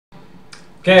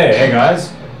Okay, hey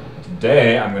guys.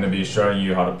 Today I'm going to be showing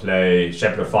you how to play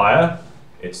Shepard of Fire.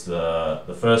 It's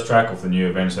the first track of the new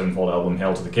Avenged Sevenfold album,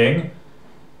 Hail to the King.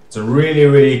 It's a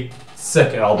really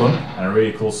sick album and a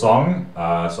really cool song, so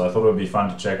I thought it would be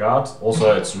fun to check out.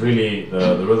 Also, it's really,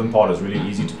 the rhythm part is really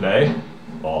easy to play.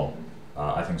 Well,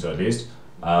 I think so at least.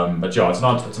 But yeah, it's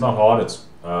not hard. It's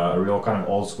a real kind of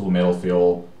old school metal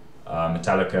feel,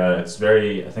 Metallica. It's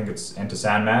very, I think it's Enter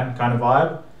Sandman kind of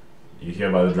vibe. You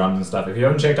hear by the drums and stuff. If you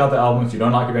haven't checked out the album, if you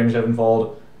don't like Avenged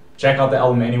Sevenfold, check out the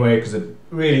album anyway, because it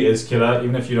really is killer.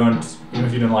 Even if you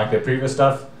don't like their previous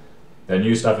stuff, their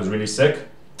new stuff is really sick.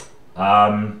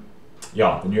 Yeah,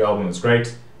 the new album is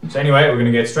great. So anyway, we're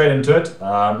gonna get straight into it.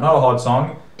 Not a hard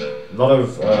song. A lot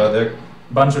of there are a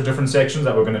bunch of different sections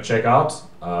that we're gonna check out,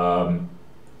 and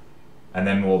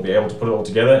then we'll be able to put it all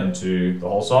together into the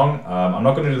whole song. I'm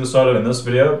not gonna do the solo in this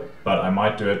video, but I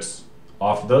might do it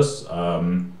after this.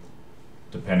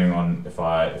 Depending on if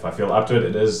I feel up to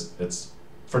it. It's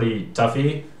pretty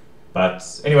toughy, but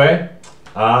anyway,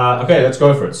 okay, let's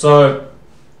go for it. So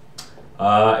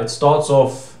it starts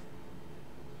off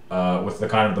with the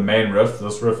kind of the main riff.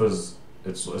 This riff is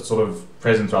it's sort of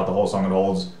present throughout the whole song. It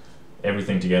holds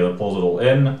everything together, pulls it all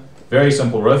in. Very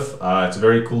simple riff. It's a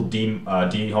very cool D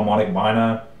harmonic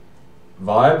minor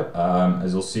vibe,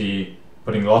 as you'll see,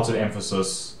 putting lots of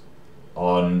emphasis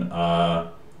on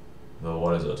the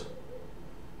what is it?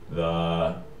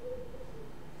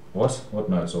 What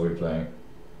notes are we playing?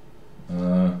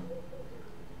 On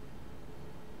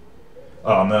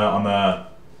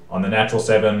the natural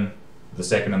 7, the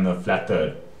second and the flat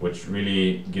third, which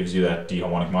really gives you that D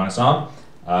harmonic minor sound.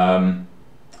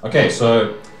 Okay,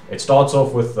 so it starts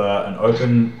off with an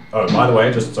open. Oh, by the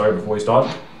way, just sorry before we start,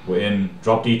 we're in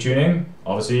drop D tuning.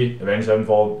 Obviously, Avenged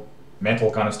Sevenfold, metal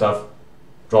kind of stuff.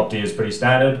 Drop D is pretty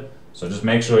standard, so just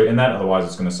make sure you're in that. Otherwise,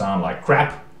 it's going to sound like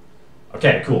crap.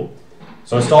 Okay, cool.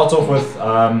 So it starts off with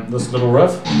this little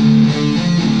riff.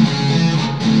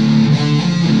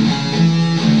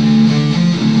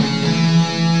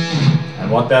 And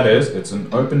what that is, it's an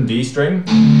open D string.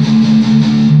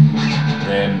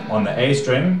 Then on the A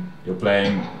string, you're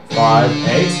playing 5,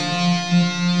 8.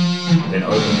 Then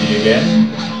open D again,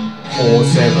 4,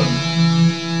 7.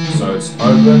 So it's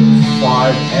open,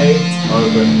 5, 8,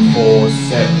 open, 4,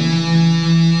 7.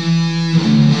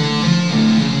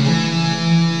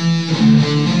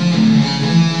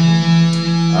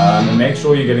 And make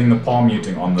sure you're getting the palm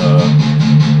muting on the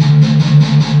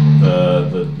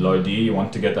low D. You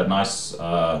want to get that nice,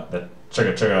 that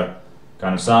chugga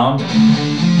kind of sound.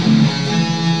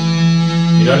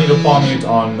 You don't need a palm mute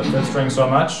on the 5th string so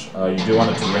much. You do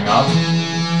want it to ring out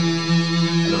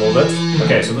a little bit.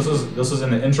 Okay, so this is in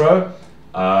the intro.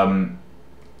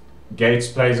 Gates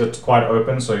plays it quite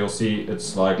open, so you'll see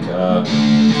it's like,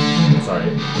 sorry.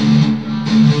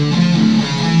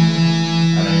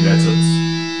 And then he lets it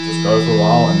go for a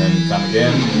while, and then come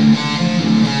again.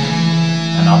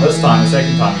 And now this time, the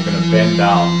second time, you're going to bend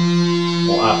down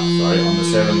or up. Sorry, on the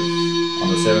seventh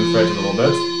fret a little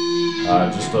bit,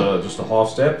 just a half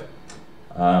step.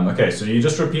 Okay, so you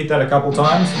just repeat that a couple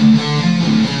times.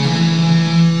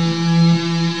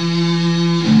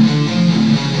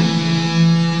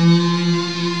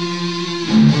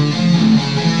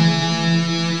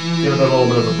 Give it a little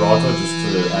bit of vibrato just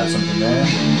to add something there.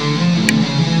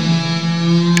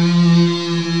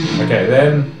 Okay,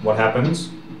 then what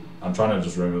happens, I'm trying to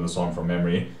just remember the song from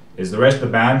memory, is the rest of the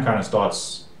band kind of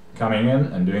starts coming in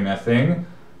and doing their thing,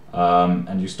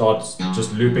 and you start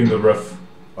just looping the riff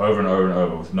over and over and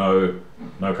over with no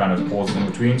kind of pauses in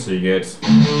between, so you get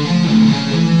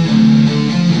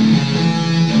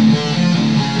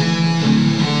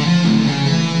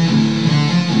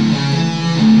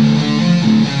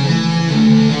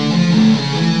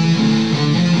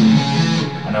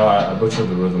I butchered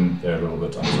the rhythm there a little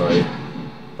bit, I'm sorry.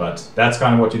 But that's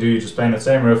kind of what you do, you're just playing that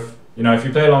same riff. You know, if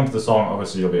you play along to the song,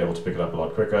 obviously you'll be able to pick it up a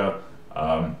lot quicker.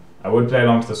 I would play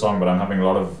along to the song, but I'm having a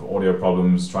lot of audio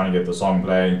problems trying to get the song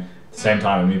playing at the same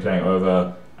time and me playing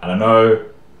over. And I know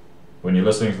when you're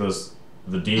listening to this,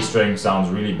 the D string sounds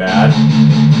really bad.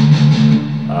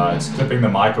 It's clipping the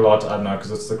mic a lot, I don't know,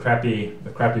 because it's the crappy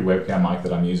webcam mic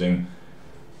that I'm using.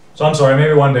 So I'm sorry,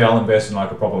 maybe one day I'll invest in like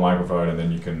a proper microphone, and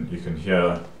then you can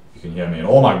hear me in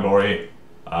all my glory.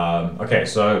 Okay,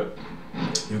 so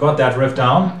you've got that riff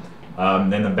down.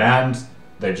 Then the band,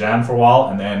 they jam for a while,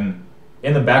 and then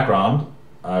in the background,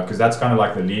 because that's kind of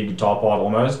like the lead guitar part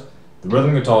almost, the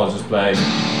rhythm guitar is just playing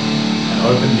an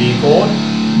open D chord.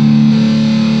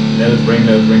 Let it ring,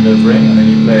 and then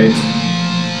you play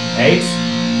 8,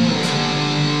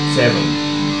 7.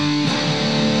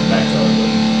 Back to open.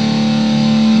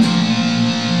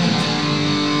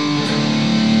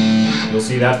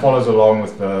 that follows along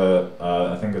with the,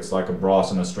 I think it's like a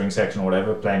brass and a string section or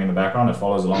whatever playing in the background. It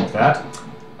follows along with that.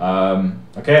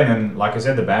 Okay, and then like I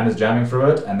said, the band is jamming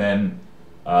through it, and then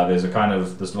there's a kind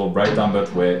of this little breakdown bit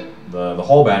where the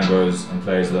whole band goes and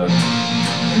plays the,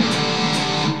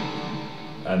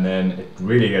 and then it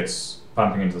really gets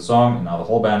pumping into the song, and now the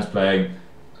whole band's playing,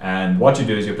 and what you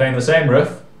do is you're playing the same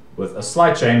riff with a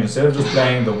slight change. Instead of just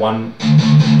playing the one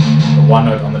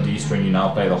note on the D string, you now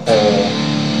play the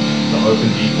open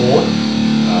D chord.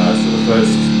 So the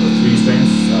first 3 strings,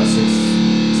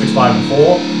 6, 5, and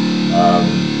 4.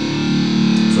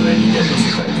 So then you get this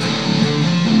effect.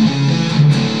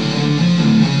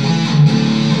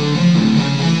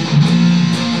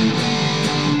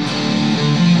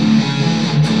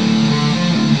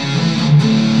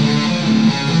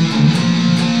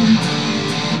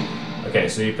 Okay,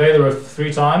 so you play the riff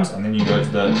 3 times, and then you go to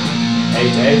the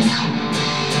 8/8,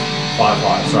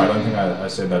 5/5. Sorry, I don't think I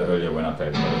said that earlier when I played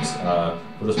it, but it's for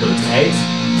this bit it's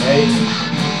 8/8,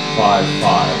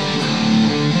 5/5.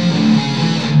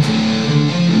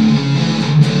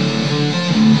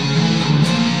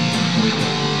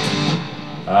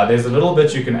 There's a little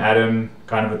bit you can add in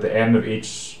kind of at the end of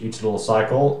each little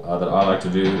cycle that I like to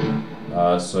do.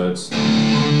 So it's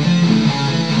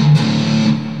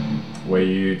where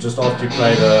you, just after you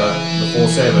play the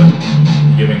 4/7,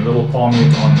 you're giving a little palm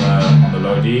mute on the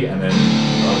low D, and then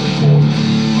the open chord.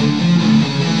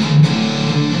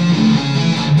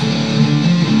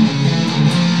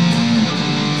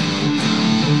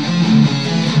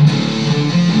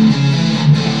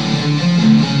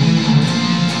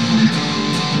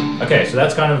 Okay, so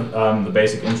that's kind of the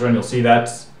basic intro, and you'll see that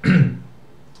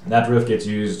that riff gets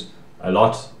used a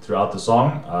lot throughout the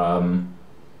song.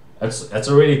 It's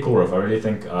a really cool riff. I really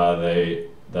think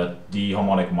that D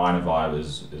harmonic minor vibe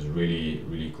is really,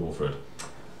 really cool for it.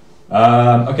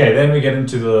 Okay, then we get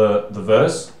into the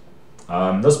verse.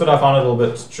 This bit I found a little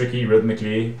bit tricky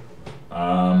rhythmically,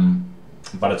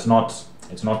 but it's not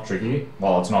tricky.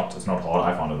 Well, it's not hard.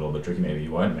 I found it a little bit tricky. Maybe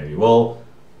you won't. Maybe you will.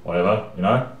 Whatever, you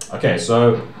know. Okay,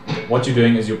 so what you're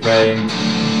doing is you're playing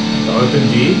the open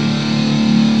D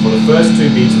for the first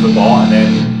 2 beats of the bar, and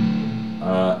then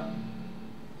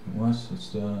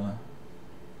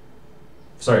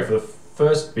sorry, for the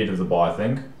first beat of the bar, I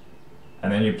think,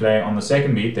 and then you play on the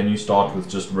second beat. Then you start with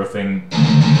just riffing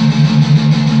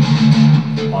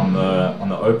on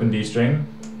the open D string.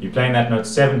 You're playing that note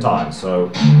 7 times, so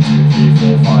 2, 3,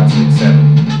 4, 5, 6,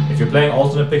 7. If you're playing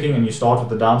alternate picking and you start with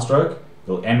the downstroke,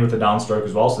 you'll end with the downstroke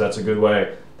as well. So that's a good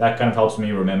way. That kind of helps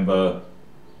me remember,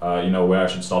 you know, where I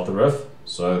should start the riff.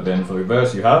 So then for the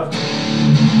verse, you have.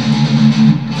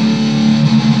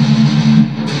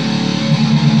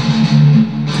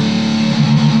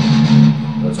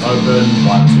 Open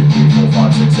 1, 2, 3, 4,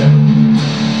 5, 6, 7.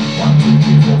 1, 2,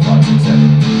 3, 4, 5, 6,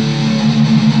 7.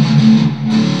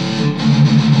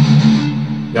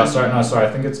 Yeah, sorry, no, sorry. I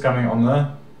think it's coming on the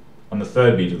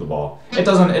 3rd beat of the bar. It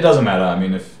doesn't matter. I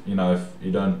mean, if you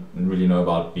don't really know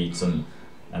about beats and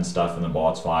stuff in the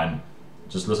bar, it's fine.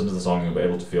 Just listen to the song, you'll be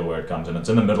able to feel where it comes in. It's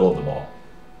in the middle of the bar.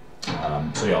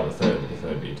 So yeah, the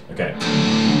third beat. Okay.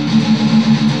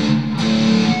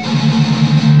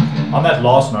 On that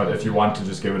last note, if you want to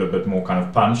just give it a bit more kind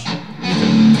of punch, you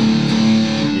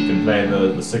can play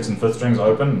the 6th and 5th strings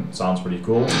open. It sounds pretty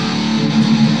cool.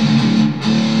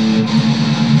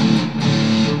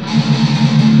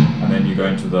 And then you go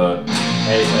into the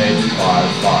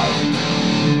 8/8/5/5.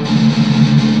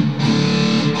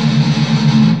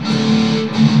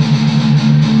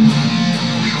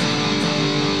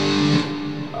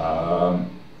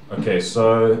 Okay,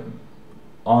 so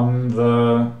on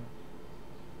the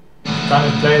kind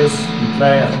of play this, you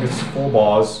play, I think it's 4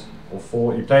 bars, or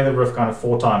 4, you play the riff kind of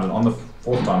 4 times, and on the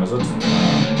 4th time, is it?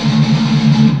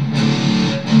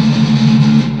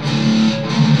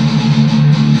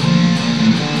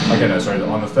 Okay, no, sorry,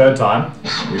 on the 3rd time,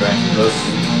 you're going to this,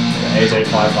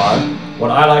 8/8/5/5.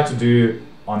 What I like to do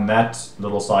on that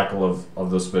little cycle of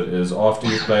this bit is, after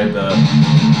you've played the,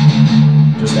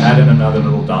 just add in another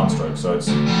little downstroke. So it's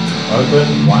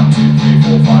open, 1, 2, 3,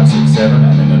 4, 5, 6, 7,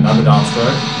 and then another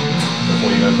downstroke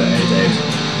before you go to the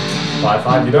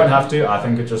 8/8/5/5. You don't have to. I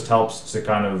think it just helps to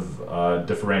kind of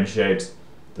differentiate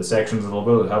the sections a little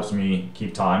bit. It helps me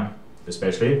keep time,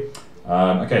 especially.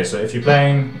 Okay, so if you're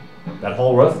playing that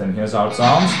whole riff, then here's how it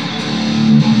sounds.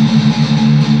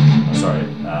 Oh, sorry.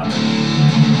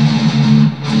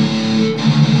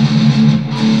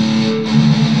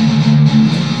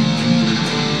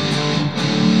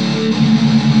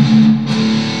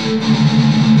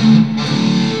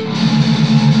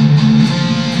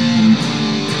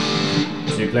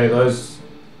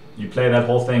 You play that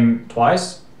whole thing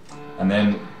twice, and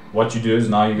then what you do is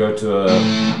now you go to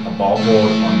a bar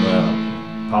chord on the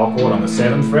power chord on the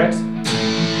 7th fret.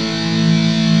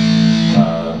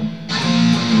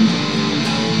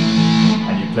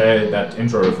 And you play that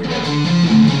intro riff again.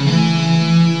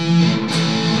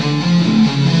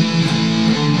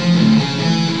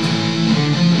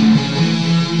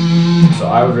 So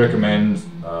I would recommend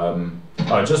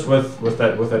just with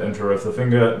that intro riff, the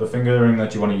fingering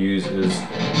that you want to use is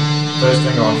first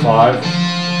finger on 5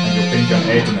 and your pinky on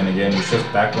 8, and then again you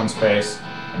shift back one space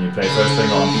and you play first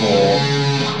finger on 4,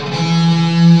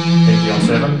 pinky on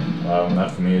 7.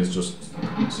 That for me is just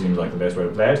seems like the best way to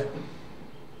play it.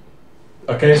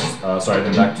 Okay, sorry,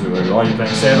 then back to where you are. You're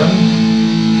playing 7.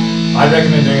 I'd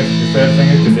recommend doing it with your 3rd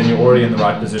finger because then you're already in the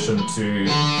right position to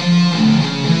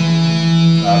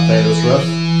play this riff.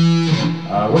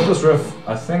 With this riff,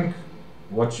 I think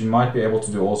what you might be able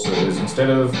to do also is instead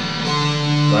of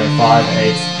going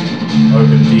 5-8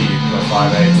 open D, you can go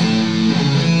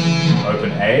 5-8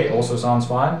 open A. Also sounds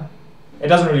fine. It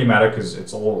doesn't really matter because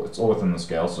it's all within the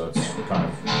scale, so it's kind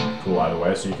of cool either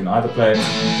way. So you can either play, or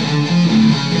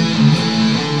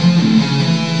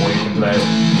you can play.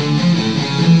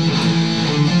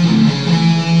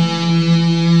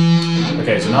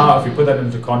 Okay, so now if we put that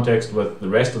into context with the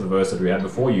rest of the verse that we had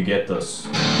before, you get this.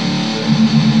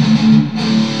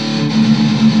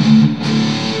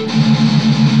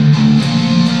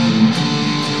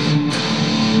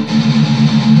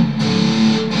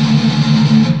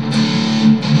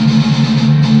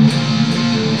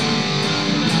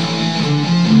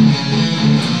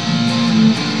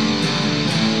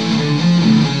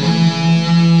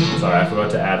 Sorry, I forgot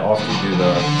to add after you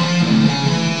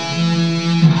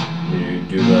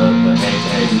do the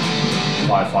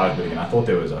 8-8-5-5 bit again. I thought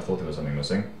there was something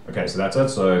missing. Okay, so that's it.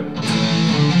 So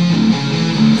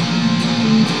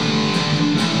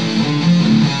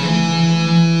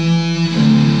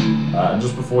and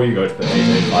just before you go to the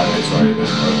 8-8-5-8, sorry,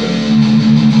 there's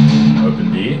an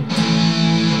open D.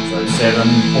 So 7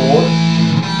 chord,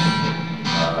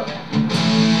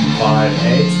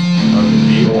 5-8, open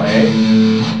D or A,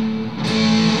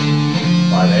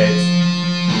 5-8.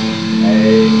 A,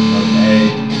 open A,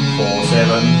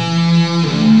 4-7,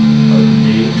 open D,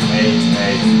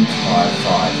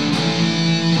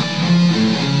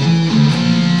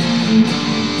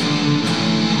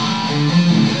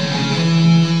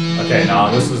 8-8-5-5. Okay,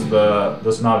 now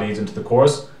this now leads into the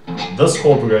chorus. This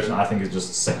chord progression I think is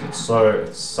just sick. It's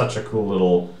such a cool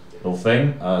little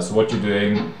thing. So what you're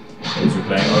doing is you're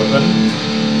playing open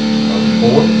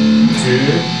chord, 2,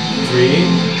 3,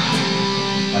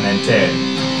 and then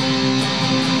 10.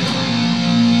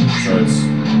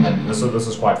 So this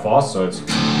is quite fast. So it's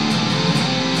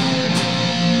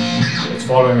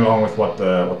following along with what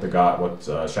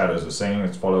Shadows was singing.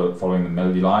 It's following the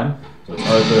melody line. So it's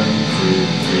open, 2,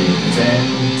 3,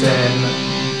 10, 10,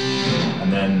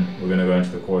 and then we're going to go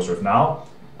into the chorus riff now.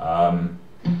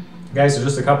 Okay, so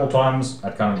just a couple times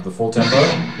at kind of the full tempo.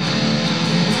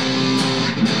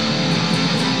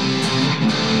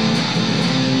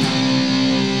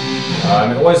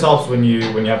 It always helps when you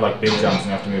have like big jumps and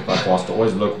you have to move quite fast to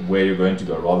always look where you're going to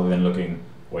go rather than looking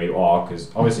where you are, because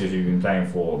obviously if you've been playing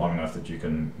for long enough that you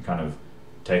can kind of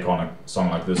take on a song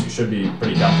like this, you should be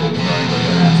pretty comfortable with knowing where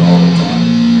your hands are all the time.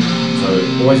 So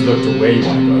always look to where you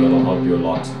want to go. That'll help you a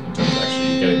lot in terms of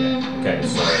actually getting there. Okay,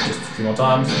 so just a few more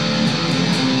times.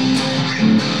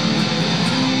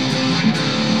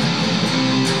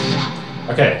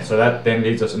 Okay, so that then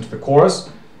leads us into the chorus,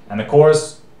 and the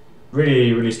chorus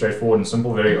really, really straightforward and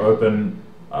simple, very open,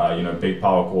 big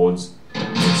power chords.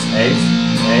 It's 8, 8,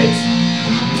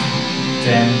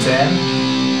 10, 10,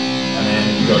 and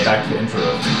then you go back to the intro.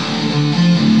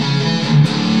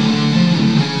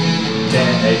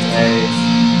 10, 8, 8,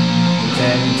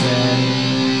 10, 10,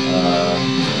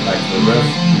 back to the riff.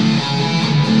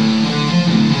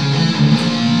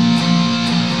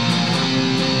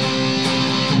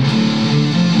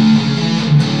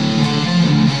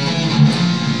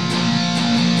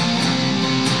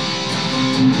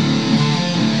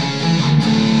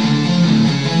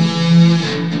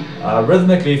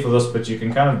 Rhythmically for this bit, you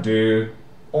can kind of do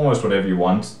almost whatever you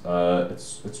want.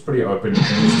 It's pretty open. You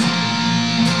can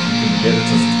get it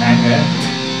just hang there.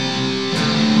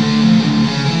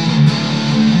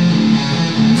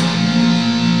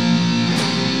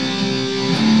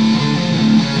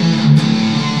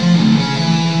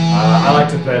 I like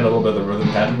to play a little bit of the rhythm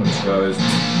pattern, which goes.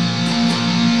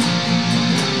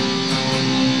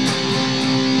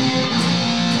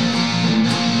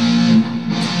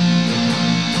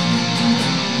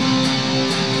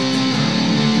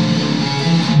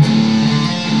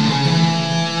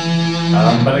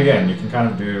 But again, you can kind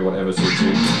of do whatever suits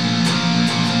you.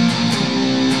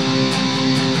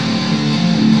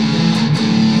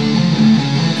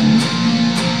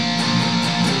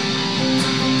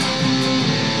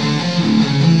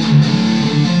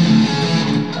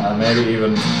 Maybe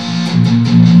even you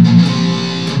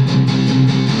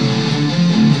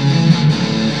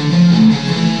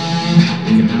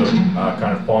can do the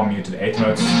kind of palm muted 8th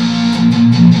notes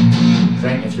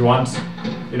thing if you want.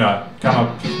 You know, come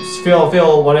up,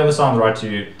 feel whatever sounds right to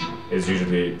you is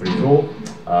usually pretty cool.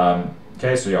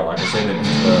 Okay, so yeah, like I said, into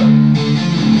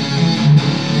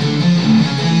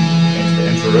the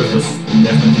intro riff is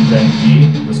definitely playing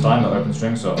D this time, the open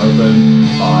string. So open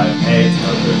 5 8,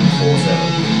 open 4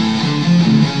 7.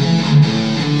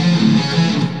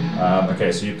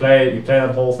 Okay, so you play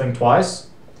that whole thing twice,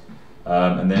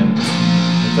 and then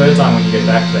the third time when you get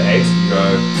back to the 8, you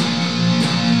go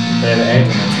play the 8 and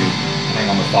then you hang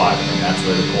on the 5, and then that's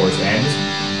where the chorus ends.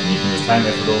 And you can just hang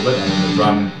there for a little bit, and then the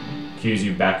drum cues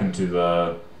you back into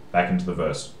the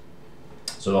verse.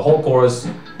 So the whole chorus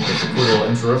with the cool little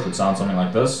intro riff would sound something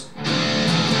like this.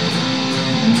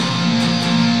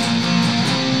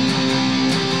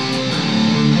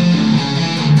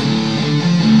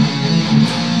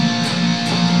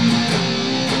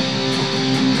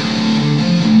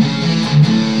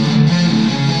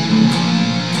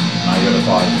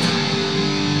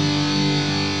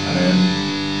 And then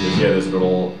you'll hear there's a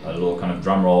little kind of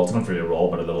drum roll. It's not really a roll,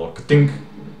 but a little ka-tink.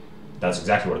 That's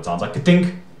exactly what it sounds like,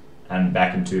 ka-tink, and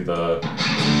back into the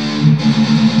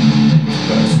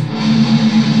verse.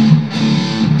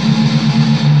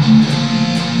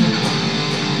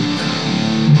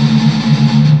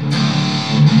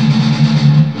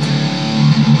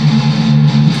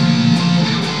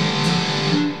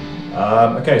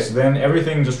 Okay, so then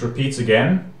everything just repeats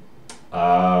again.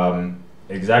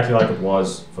 Exactly like it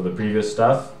was for the previous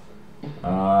stuff.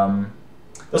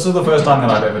 This was the first time that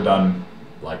I've ever done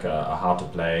like a how to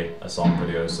play a song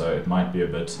video, so it might be a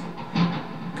bit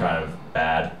kind of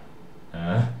bad.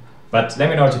 But let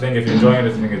me know what you think. If you're enjoying it,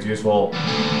 if you think it's useful,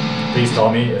 please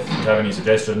tell me. If you have any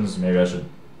suggestions, maybe I should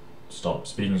stop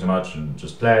speaking so much and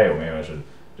just play, or maybe I should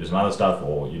do some other stuff,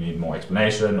 or you need more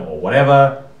explanation, or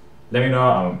whatever. Let me know.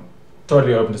 I'm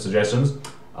totally open to suggestions.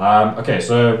 Okay,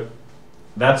 so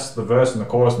that's the verse and the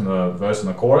chorus and the verse and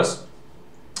the chorus.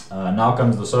 Now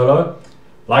comes the solo.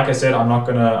 Like I said, I'm not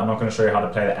gonna show you how to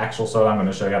play the actual solo. I'm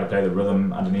gonna show you how to play the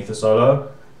rhythm underneath the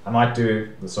solo. I might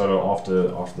do the solo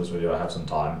after this video. I have some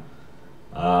time.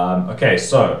 Okay,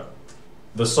 so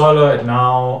the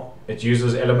solo it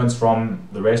uses elements from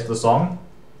the rest of the song.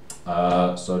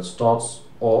 So it starts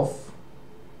off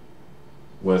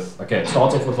with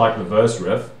like the verse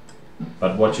riff,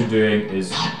 but what you're doing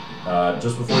is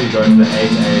just before you go to the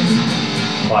 8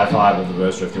 8 5 5 of the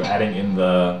verse riff, you're adding in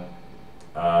the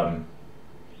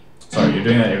sorry, you're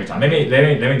doing that every time. Let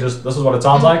me just, this is what it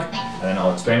sounds like, and then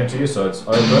I'll explain it to you. So it's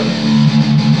open.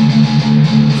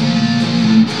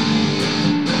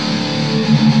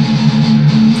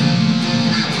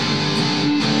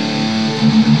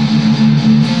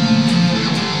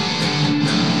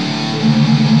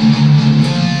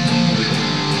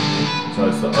 So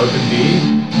it's the open D,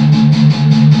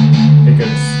 pick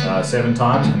it 7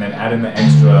 times, and then add in the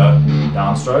extra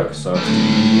downstroke. So D,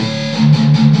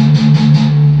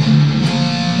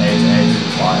 8 8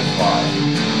 5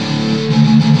 5.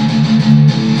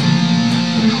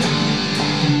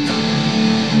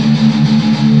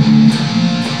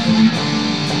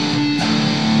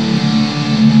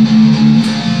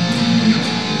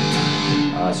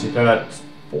 So you play that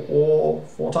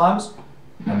four times,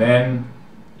 and then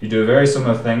you do a very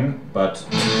similar thing, but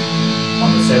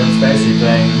on the 7th space you're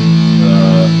playing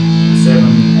the 7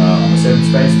 on the 7th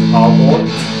space, the power chord,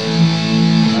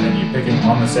 and then you're picking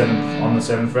on the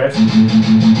 7th fret.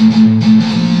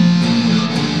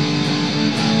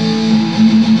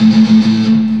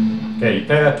 Okay, you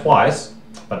play that twice,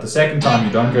 but the second time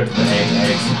you don't go to the 8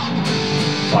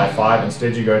 8 5 5.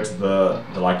 Instead, you go to the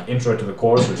like intro to the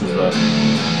chorus, which is the.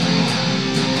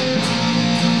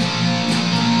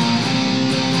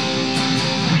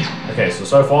 Okay,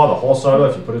 so far the whole solo,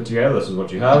 if you put it together, this is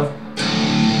what you have.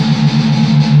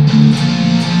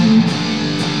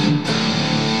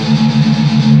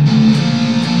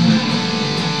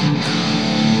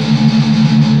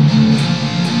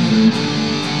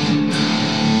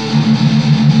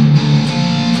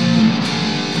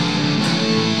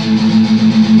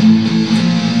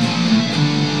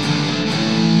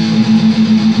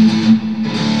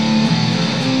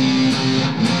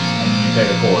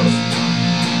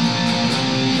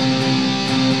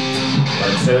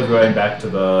 Instead of going back to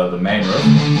the main riff,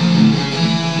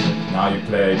 now now you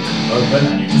play open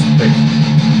and you just pick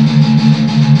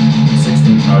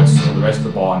 16 notes for the rest of the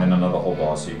bar and then another whole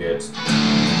bar, so you get do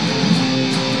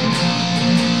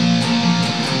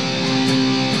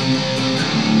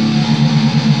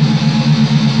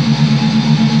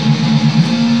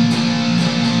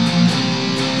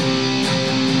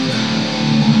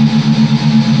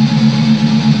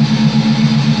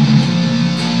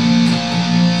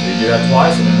that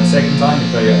twice, and then the second time you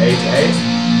play your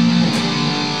 8-8,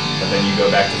 but then you go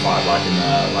back to 5 like in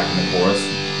the chorus,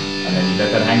 and then you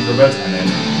let that hang for a bit, and then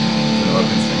to the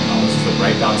open string. Now this is the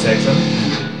breakdown section.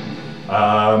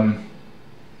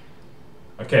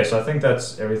 Okay, so I think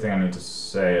that's everything I need to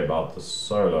say about the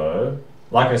solo.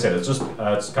 Like I said, it's just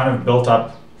it's kind of built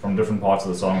up from different parts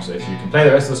of the song. So if you can play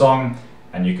the rest of the song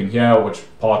and you can hear which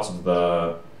parts of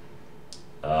the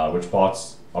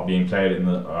are being played in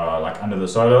the like under the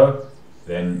solo,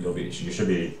 then you should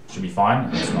be fine.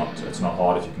 It's not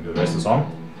hard if you can do the rest of the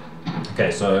song.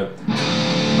 Okay, so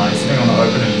now you're sitting on the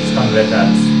open and you just kind of let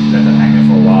that hang there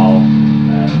for a while,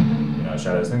 and you know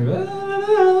Shadow sings,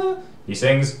 he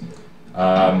sings,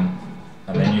 and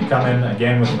then you come in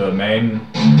again with the main.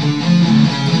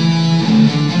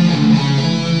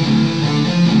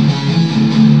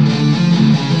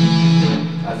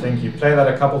 I think you play that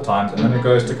a couple times, and then it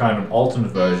goes to kind of an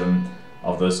alternate version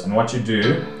of this. And what you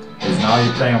do is now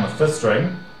you're playing on the 5th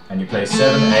string, and you play 7-8,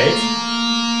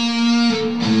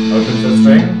 open 5th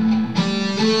string,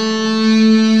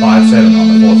 5-7 on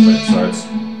the 4th string. So it's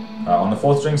on the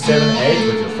 4th string 7-8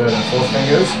 with your 3rd and 4th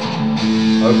fingers,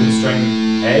 open string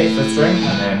A, 5th string,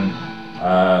 and then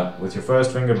with your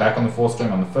 1st finger back on the 4th string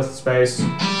on the 5th space.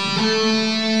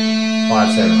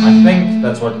 5-7. I think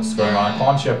that's what's going on. I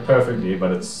can't hear perfectly,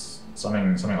 but it's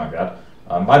something like that.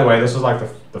 By the way, this was like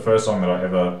the first song that I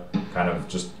ever kind of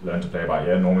just learned to play by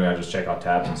ear. Normally I just check out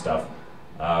tabs and stuff.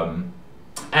 And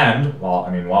while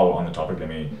we're on the topic, I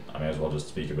may as well just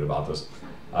speak a bit about this.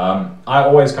 I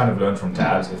always kind of learned from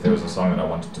tabs if there was a song that I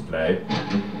wanted to play.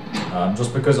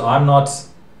 Just because I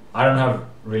don't have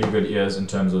really good ears in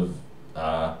terms of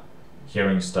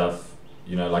hearing stuff.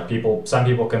 You know, like some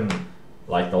people can.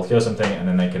 Like they'll hear something and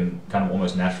then they can kind of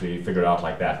almost naturally figure it out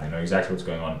like that. They know exactly what's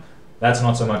going on. That's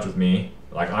not so much with me.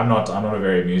 Like I'm not a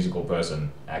very musical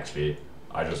person actually.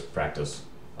 I just practice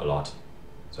a lot.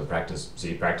 So practice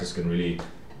can really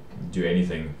do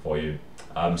anything for you.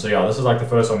 So yeah, this is like the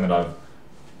first song that I've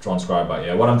transcribed by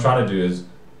ear. What I'm trying to do is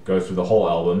go through the whole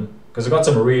album because I've got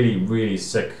some really, really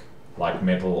sick like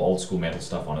metal, old school metal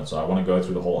stuff on it. So I want to go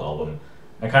through the whole album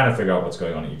and kind of figure out what's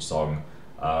going on in each song.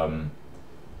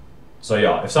 So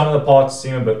yeah, if some of the parts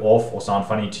seem a bit off or sound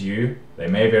funny to you, they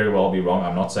may very well be wrong.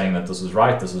 I'm not saying that this is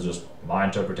right, this is just my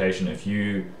interpretation. If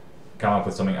you come up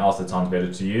with something else that sounds better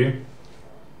to you,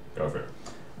 go for it.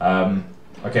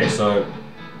 Okay, so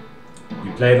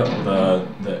you play the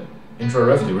intro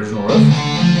riff, the original riff,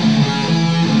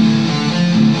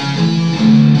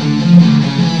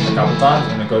 a couple times,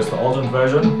 and it goes to the alternate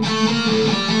version.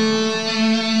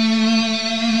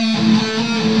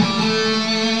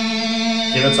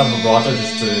 Give it some vibrato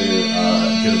just to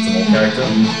give it some more character.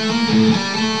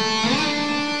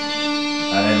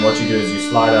 And then what you do is you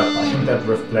slide up, I think that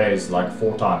riff plays like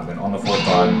 4 times, then on the 4th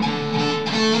time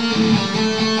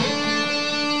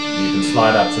you can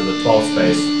slide up to the 12th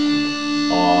space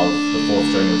of the 4th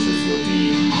string, which is your D.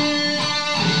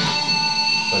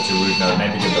 That's your root note,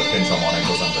 maybe give it a pinch harmonic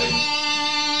or something.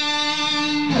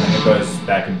 And then it goes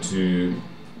back into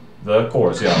the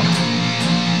chorus, yeah.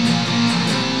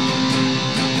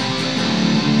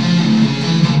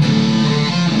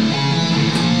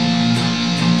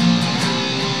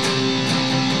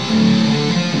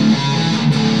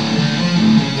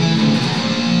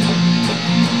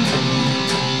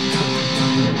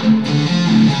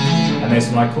 And there's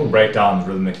some like cool breakdowns,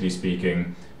 rhythmically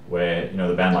speaking, where you know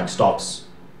the band like stops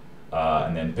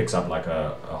and then picks up like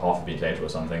a half a beat later or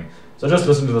something. So just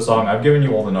listen to the song. I've given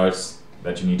you all the notes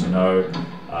that you need to know.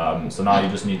 So now you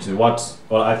just need to what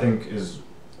I think is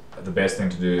the best thing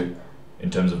to do in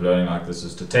terms of learning like this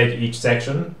is to take each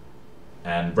section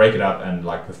and break it up and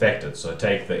like perfect it. So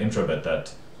take the intro bit, the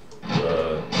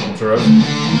intro.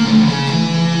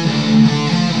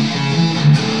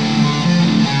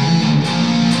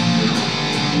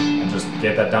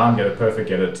 Get that down, get it perfect,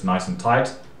 get it nice and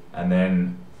tight, and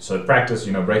then so practice,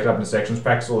 you know, break it up into sections,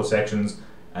 practice all the sections,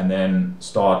 and then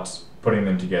start putting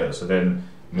them together. So then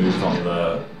move from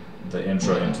the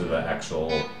intro into the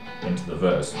verse. And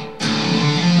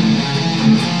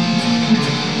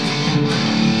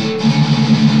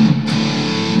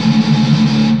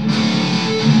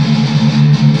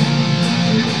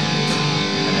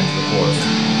the chorus.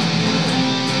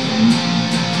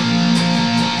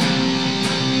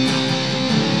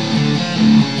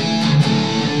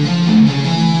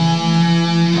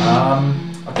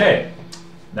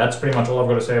 that's pretty much all I've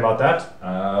got to say about that.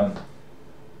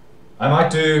 I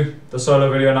might do the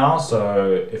solo video now,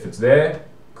 so if it's there,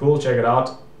 cool, check it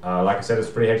out. Like I said, it's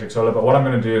pretty hectic solo, but what I'm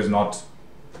going to do is not,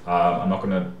 I'm not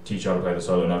going to teach you how to play the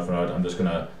solo note for note. I'm just going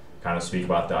to kind of speak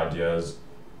about the ideas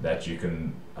that you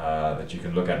can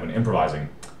look at when improvising.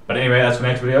 But anyway, that's the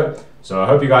next video. So I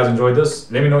hope you guys enjoyed this.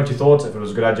 Let me know what you thought, if it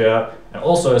was a good idea, and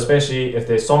also especially if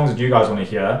there's songs that you guys want to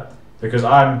hear, because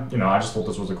I just thought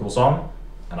this was a cool song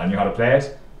and I knew how to play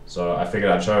it, so I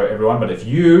figured I'd show everyone. But if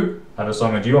you have a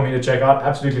song that you want me to check out,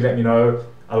 absolutely let me know.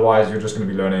 Otherwise, you're just going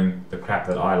to be learning the crap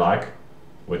that I like,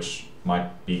 which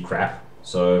might be crap.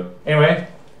 So anyway,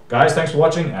 guys, thanks for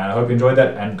watching, and I hope you enjoyed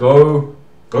that. And go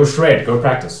shred, go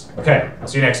practice. Okay, I'll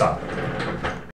see you next time.